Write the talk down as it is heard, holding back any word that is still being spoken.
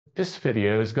This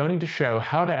video is going to show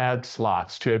how to add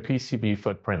slots to a PCB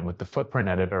footprint with the footprint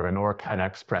editor in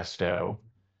OrCAD Presto.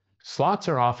 Slots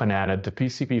are often added to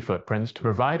PCB footprints to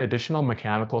provide additional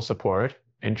mechanical support,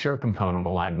 ensure component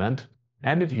alignment,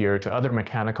 and adhere to other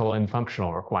mechanical and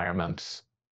functional requirements.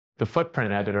 The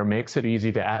footprint editor makes it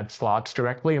easy to add slots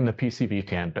directly in the PCB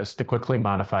canvas to quickly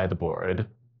modify the board.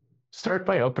 Start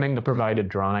by opening the provided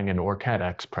drawing in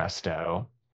OrCAD Presto.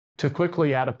 To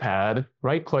quickly add a pad,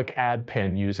 right-click Add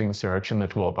Pin using Search in the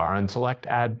toolbar and select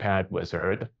Add Pad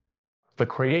Wizard. The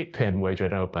Create Pin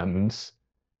widget opens.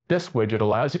 This widget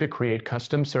allows you to create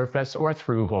custom surface or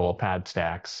through-hole pad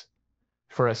stacks.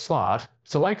 For a slot,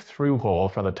 select Through-hole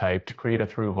for the type to create a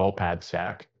through-hole pad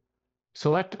stack.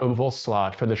 Select Oval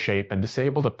Slot for the shape and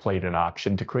disable the Plated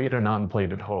option to create a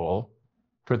non-plated hole.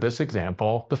 For this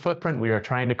example, the footprint we are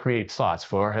trying to create slots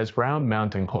for has round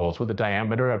mounting holes with a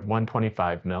diameter of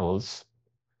 125 mils.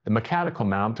 The mechanical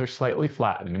mounts are slightly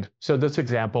flattened, so this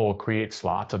example will create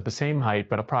slots of the same height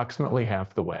but approximately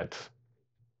half the width.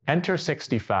 Enter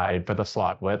 65 for the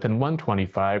slot width and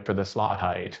 125 for the slot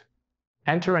height.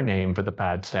 Enter a name for the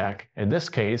pad stack, in this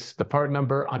case, the part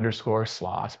number _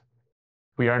 slot.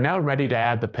 We are now ready to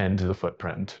add the pin to the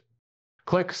footprint.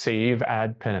 Click Save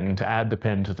Add Pin to add the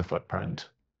pin to the footprint.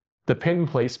 The Pin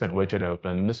Placement widget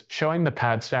opens, showing the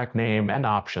pad stack name and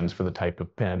options for the type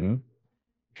of pin.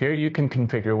 Here you can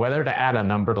configure whether to add a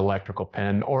numbered electrical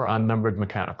pin or unnumbered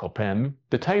mechanical pin,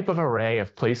 the type of array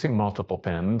of placing multiple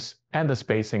pins, and the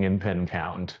spacing in pin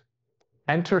count.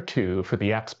 Enter 2 for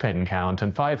the X pin count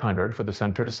and 500 for the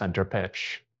center-to-center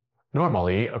pitch.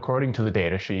 Normally, according to the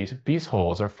datasheet, these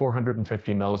holes are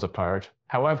 450 mils apart.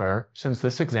 However, since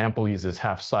this example uses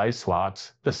half-size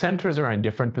slots, the centers are in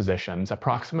different positions,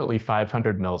 approximately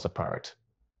 500 mils apart.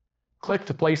 Click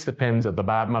to place the pins at the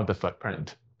bottom of the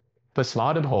footprint. The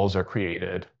slotted holes are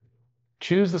created.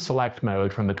 Choose the Select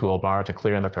mode from the toolbar to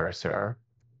clear the cursor.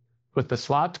 With the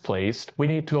slots placed, we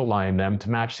need to align them to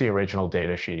match the original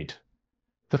datasheet.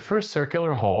 The first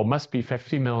circular hole must be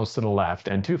 50 mils to the left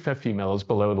and 250 mils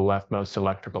below the leftmost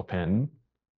electrical pin.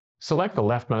 Select the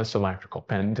leftmost electrical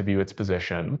pin to view its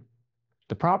position.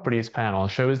 The Properties panel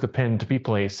shows the pin to be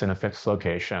placed in a fixed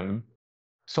location.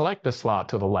 Select the slot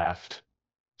to the left.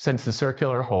 Since the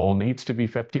circular hole needs to be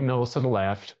 50 mils to the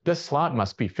left, this slot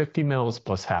must be 50 mils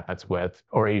plus half its width,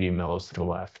 or 80 mils to the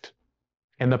left.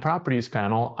 In the Properties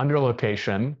panel, under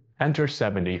Location, enter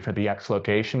 70 for the X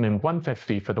location and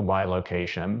 150 for the Y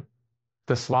location.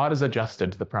 The slot is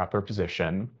adjusted to the proper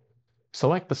position.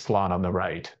 Select the slot on the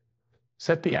right.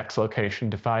 Set the X location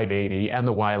to 580 and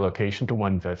the Y location to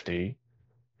 150.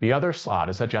 The other slot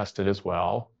is adjusted as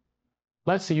well.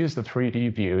 Let's use the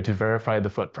 3D view to verify the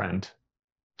footprint.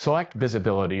 Select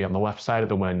Visibility on the left side of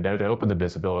the window to open the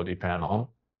Visibility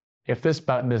panel. If this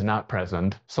button is not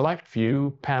present, select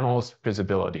View, Panels,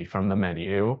 Visibility from the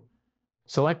menu.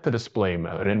 Select the Display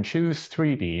mode and choose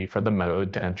 3D for the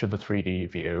mode to enter the 3D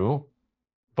view.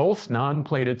 Both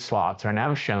non-plated slots are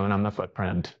now shown on the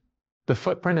footprint. The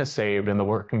footprint is saved in the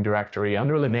working directory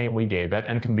under the name we gave it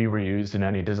and can be reused in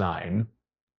any design.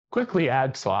 Quickly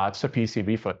add slots to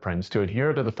PCB footprints to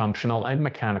adhere to the functional and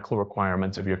mechanical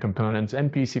requirements of your components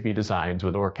and PCB designs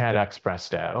with OrCAD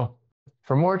Presto.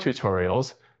 For more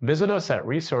tutorials, visit us at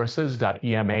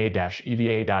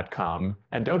resources.ema-eda.com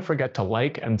and don't forget to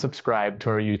like and subscribe to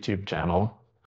our YouTube channel.